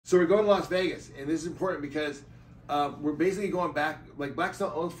So we're going to Las Vegas, and this is important because we're basically going back. Like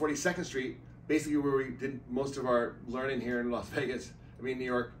Blackstone owns 42nd Street, basically where we did most of our learning here in Las Vegas. I mean New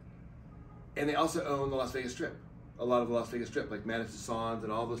York, and they also own the Las Vegas Strip. A lot of the Las Vegas Strip, like Madison Tussauds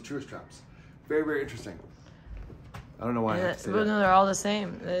and all those tourist traps. Very, very interesting. I don't know why I have to say that. No, they're all the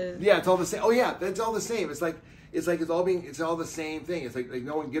same. Yeah, it's all the same. Oh yeah, it's all the same. It's all the same thing. It's like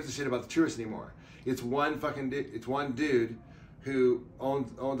no one gives a shit about the tourists anymore. It's one dude who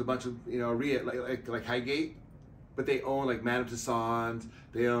owns a bunch of like Highgate, but they own like Madame Tussauds.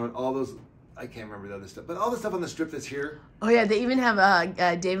 They own all those. I can't remember the other stuff, but all the stuff on the Strip that's here. Oh yeah, they even have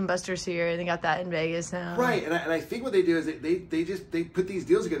Dave and Buster's here. They got that in Vegas now. Right, and I think what they do is they put these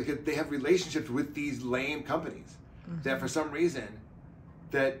deals together because they have relationships with these lame companies that for some reason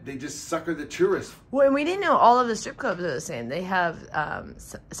that they just sucker the tourists. Well, and we didn't know all of the strip clubs are the same. They have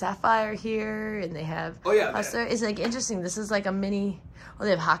Sapphire here, and they have Hustler. It's like interesting. This is like a mini. Oh, they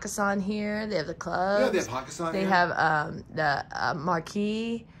have Hakkasan here. They have the clubs. Yeah, they have Hakkasan. They have the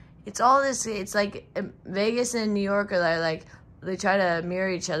Marquee. It's all this. It's like Vegas and New York are like they try to mirror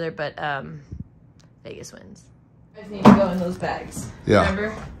each other, but Vegas wins. I need to go in those bags. Yeah.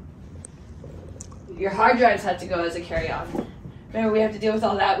 Remember, your hard drives have to go as a carry-on. Remember, we have to deal with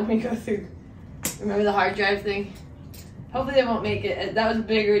all that when we go through. Remember the hard drive thing? Hopefully they won't make it. That was a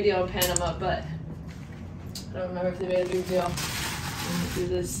bigger deal in Panama, but I don't remember if they made a big deal. Let me do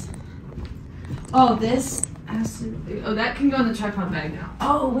this. Oh, this. Oh, that can go in the tripod bag now.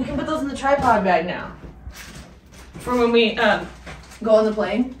 Oh, we can put those in the tripod bag now. For when we go on the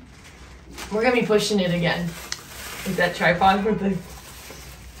plane. We're going to be pushing it again. With that tripod with the...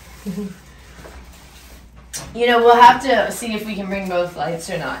 You know, we'll have to see if we can bring both lights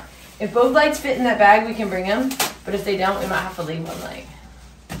or not. If both lights fit in that bag, we can bring them. But if they don't, we might have to leave one light.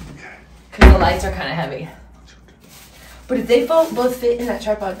 Because the lights are kind of heavy. But if they both fit in that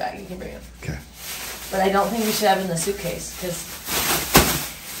tripod bag, you can bring them. Okay. But I don't think we should have it in the suitcase, because,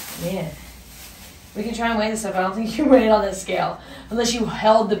 man, we can try and weigh this stuff. I don't think you can weigh it on the scale, unless you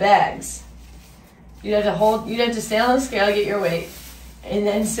held the bags. You'd have to stay on the scale, get your weight, and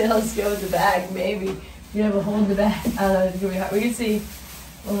then stay on the scale with the bag, maybe. You'd have to hold the bag. I don't know, it's gonna be hard. We can see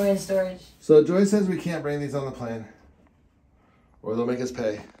when we're in storage. So Joy says we can't bring these on the plane, or they'll make us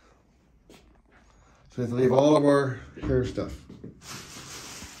pay. So we have to leave all of our hair stuff.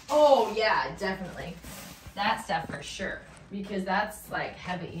 Oh, yeah, definitely. That stuff for sure. Because that's, like,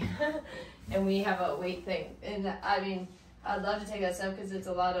 heavy. And we have a weight thing. And, I mean, I'd love to take that stuff because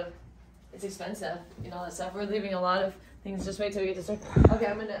it's expensive, and all that stuff. We're leaving a lot of things. Just wait till we get to start. Okay,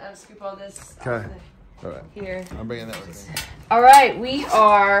 I'm going to scoop all this Okay. All right. Here. I'm bringing that with me. All right, we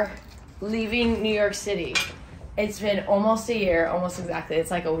are leaving New York City. It's been almost a year, almost exactly.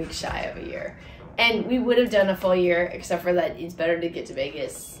 It's like a week shy of a year. And we would have done a full year, except for that it's better to get to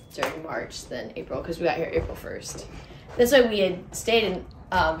Vegas during March than April, because we got here April 1st. That's why we had stayed in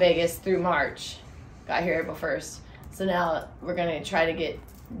Vegas through March, got here April 1st. So now we're going to try to get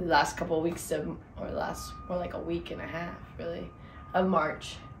the last couple of weeks of, or like a week and a half, really, of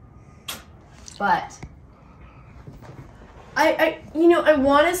March. But I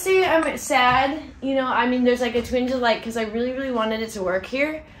want to say I'm sad. I mean, there's like a twinge of like, because I really, really wanted it to work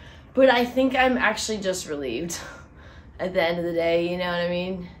here. But I think I'm actually just relieved at the end of the day, you know what I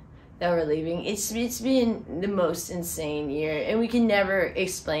mean? That we're leaving. It's been the most insane year, and we can never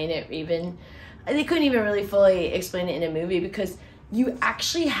explain it even. They couldn't even really fully explain it in a movie because you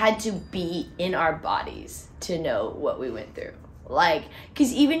actually had to be in our bodies to know what we went through. Like,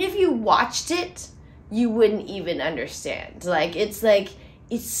 because even if you watched it, you wouldn't even understand.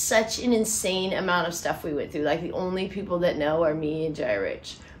 It's such an insane amount of stuff we went through. Like, the only people that know are me and Jai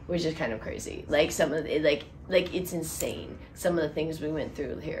Rich. Which is kind of crazy. Like some of the, like it's insane. Some of the things we went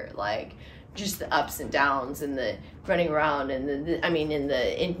through here, like just the ups and downs and the running around and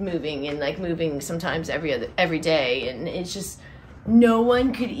the moving and like moving sometimes every day, and it's just no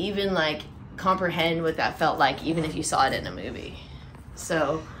one could even like comprehend what that felt like, even if you saw it in a movie.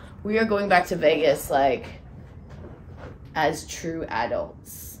 So we are going back to Vegas like as true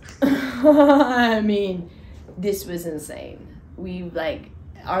adults. I mean, this was insane.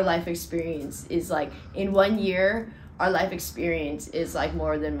 Our life experience is like, in 1 year, our life experience is like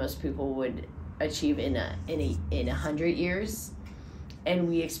more than most people would achieve in 100 years, and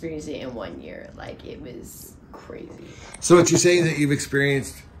we experienced it in 1 year. Like, it was crazy. So what you're saying that you've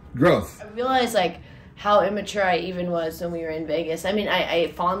experienced growth? I realized like how immature I even was when we were in Vegas. I mean, I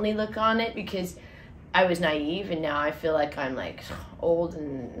fondly look on it because I was naive, and now I feel like I'm like old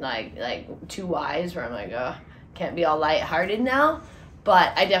and like too wise, where I'm like, can't be all lighthearted now.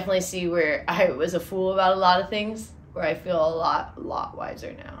 But I definitely see where I was a fool about a lot of things. where I feel a lot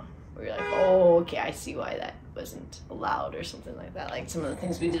wiser now. Where you're like, oh, okay, I see why that wasn't allowed or something like that. Like some of the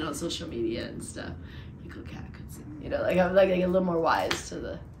things we did on social media and stuff. You could see, you know, like I'm like a little more wise to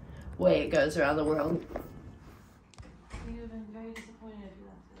the way it goes around the world. You've been very disappointed if you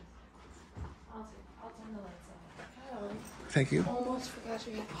left this. I'll turn the lights on. Thank you. Almost forgot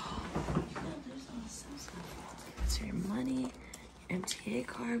your. Oh, you gotta lose all the stuff. That's your money, your MTA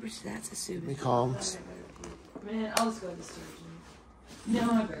card, which that's a souvenir. Be calm. Man, I'll just go to the storage room.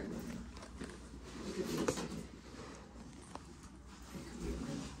 No, I better go. It could be a second. It could be a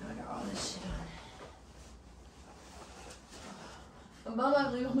minute. I got all this shit on. I'm bummed I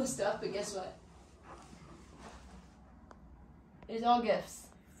leave all my stuff, but guess what? It's all gifts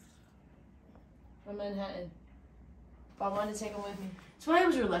from Manhattan. If I wanted to take them with me. That's why I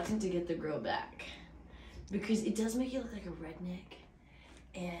was reluctant to get the grill back. Because it does make you look like a redneck.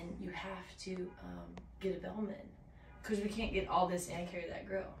 And you have to get a bellman. Because we can't get all this and carry that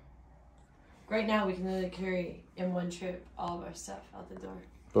grill. Right now we can literally carry in one trip all of our stuff out the door.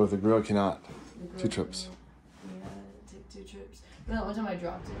 But with the grill, cannot. The grill 2 trips. Yeah, take 2 trips. No, one time I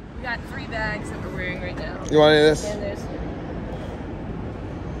dropped it. We got 3 bags that we're wearing right now. You want any of this? And there's...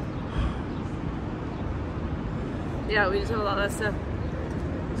 Yeah, we just have a lot of that stuff.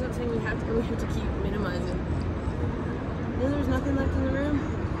 That's what I'm saying, we have to keep minimizing. Then there's nothing left in the room.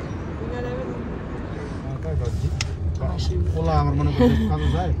 We got everything. I'm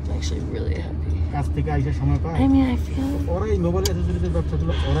actually really happy. I mean, I feel... I don't know the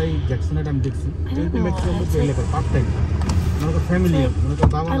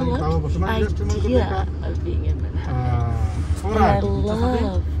idea of being in Manhattan. And I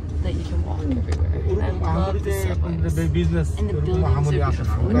love that you can walk everywhere. I love the subways. And the buildings are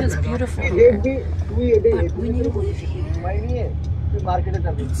beautiful. And it's beautiful here. But when you live here,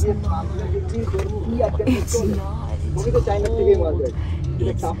 it's not.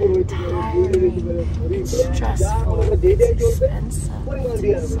 It's cold. It's tiring. It's stressful. It's expensive. It's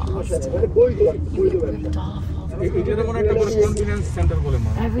exhausting. You get ripped off. Everything's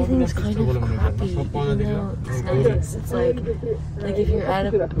kind of crappy, even though it's nice. It's like if you're at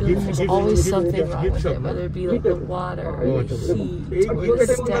a building, there's always something wrong with it, whether it be like the water or the heat or the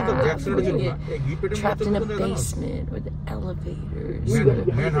staff, or you get trapped in a basement or the elevators. You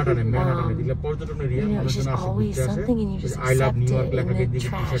know, it's just always something and you just accept it, and the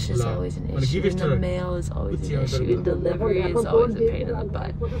trash is always an issue, and the mail is always an issue, and delivery is always a pain in the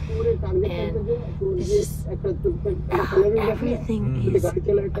butt. And it's just... everything is a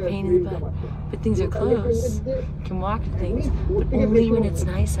pain in the butt, but things are closed. You can walk to things, but only when it's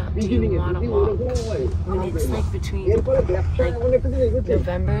nice out do you want to walk. When it's like between like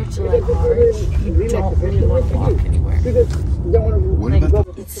November to like March, you don't really want to walk anywhere. Like,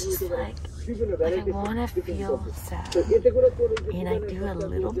 it's just like I want to feel sad, and I do a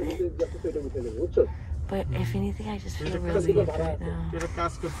little bit. But if anything, I just feel relieved right now. Like I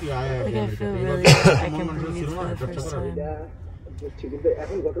feel really like I can breathe for the first time. And I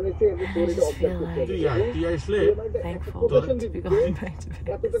just feel like thankful to be going back to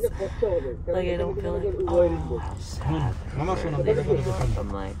Vegas. Like I don't feel like, oh, how sad. I'm like, alright, I'm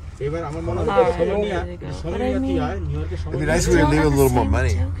ready to go. But I mean, it'd be nice if we could leave a little more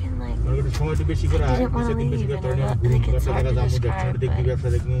money. I didn't want to leave, and like it's hard to describe,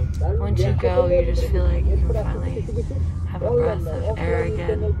 but once you go, you just feel like you can finally have a breath of air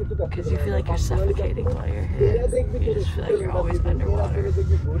again, because you feel like you're suffocating while you're here. You just feel like you're always underwater.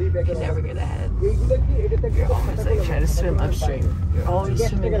 You never get ahead. You're always like trying to swim upstream. You're always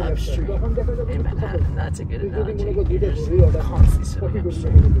swimming upstream in Manhattan. That's a good analogy. You're just constantly swimming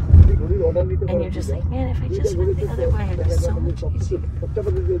upstream. And you're just like, man, if I just went the other way, it'd be so much easier.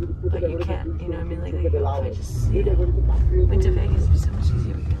 But you can't, you know what I mean? Like if I just, you know, went to Vegas, it'd be so much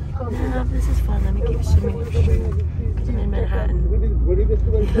easier. But you're like, nah, this is fun. Let me keep swimming upstream. Because I'm in Manhattan. You know what I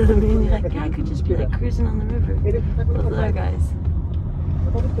mean? You're like, yeah, I could just be like cruising on the river with the other guys.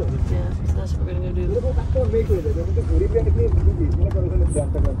 Yeah, so that's what we're gonna go do. It's like we're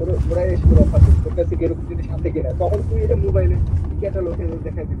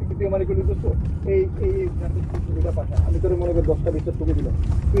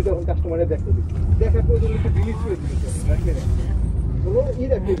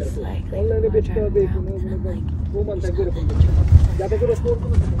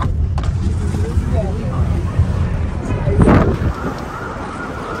driving around and then like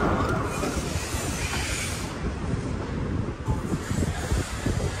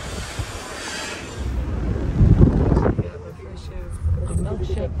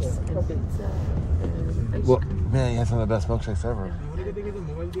Well, man, you have some of the best milkshakes ever.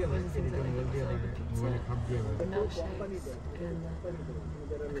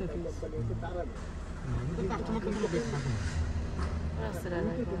 What else did I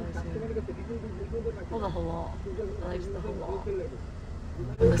like? Oh, the halal. I liked the halal.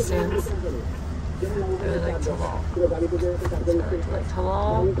 The sands. I really liked halal. I liked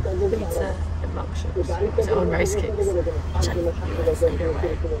halal, pizza, and milkshakes. So, and rice cakes. Check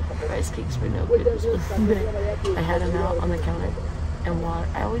rice cakes were no good. I had them out on the counter. And water.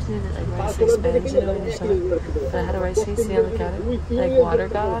 I always knew that like rice expands, you know, when you saw it. But I had a rice cake sitting on the counter. Like water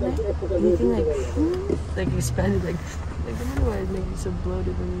got on it. Anything like expanded like I wonder why it made you so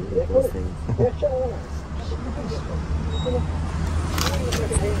bloated when you eat those things.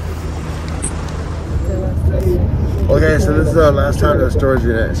 Okay, so this is our last time to the storage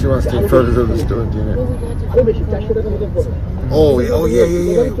unit. She wants to take photos of the storage unit. Oh yeah.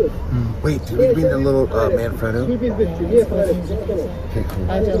 Wait, did we bring the little Manfredo? Okay, cool.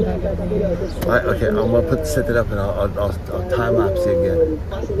 Okay, I'm gonna set that up and I'll time lapse you again.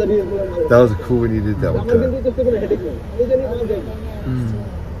 That was cool when you did that one time.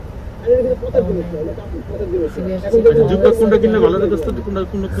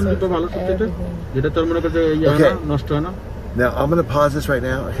 Now I'm gonna pause this right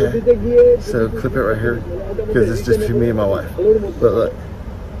now, okay? So clip it right here, because it's just for me and my wife. But look,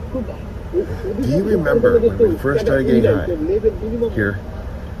 do you remember when we first started getting high here?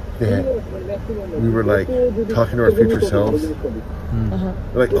 That we were like talking to our future selves. We're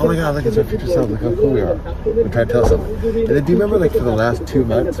like, oh my god, look, it's our future selves, look how cool we are. We're trying to tell something. And then do you remember like for the last 2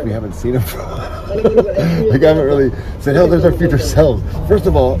 months we haven't seen them for a while? Like I haven't really said, hell, there's our future selves. First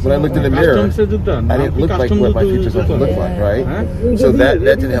of all, when I looked in the mirror, I didn't look like what my future self would look like, right? So that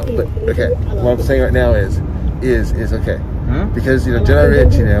didn't help. But okay, what I'm saying right now is okay. Because Jenna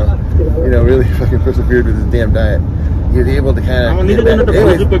Rich, really fucking persevered with his damn diet. You're able to kind of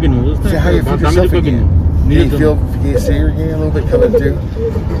see how you feel yourself again. You see her again a little bit coming through.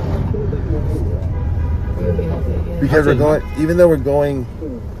 Because even though we're going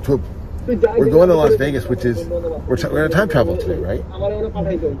to Las Vegas, which is we're going to time travel today, right?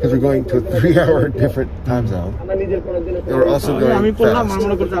 Because we're going to a 3-hour different time zone. And we're also going fast.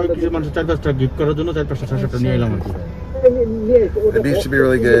 The beef should be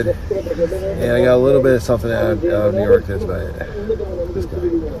really good, and I got a little bit of something out of New York. That's about it.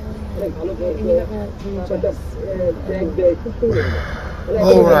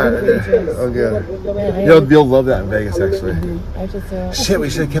 Oh right, oh good. You'll love that in Vegas actually. Shit, we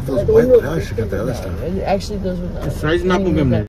should have kept those white. I should have kept the other stuff. Actually, those were not.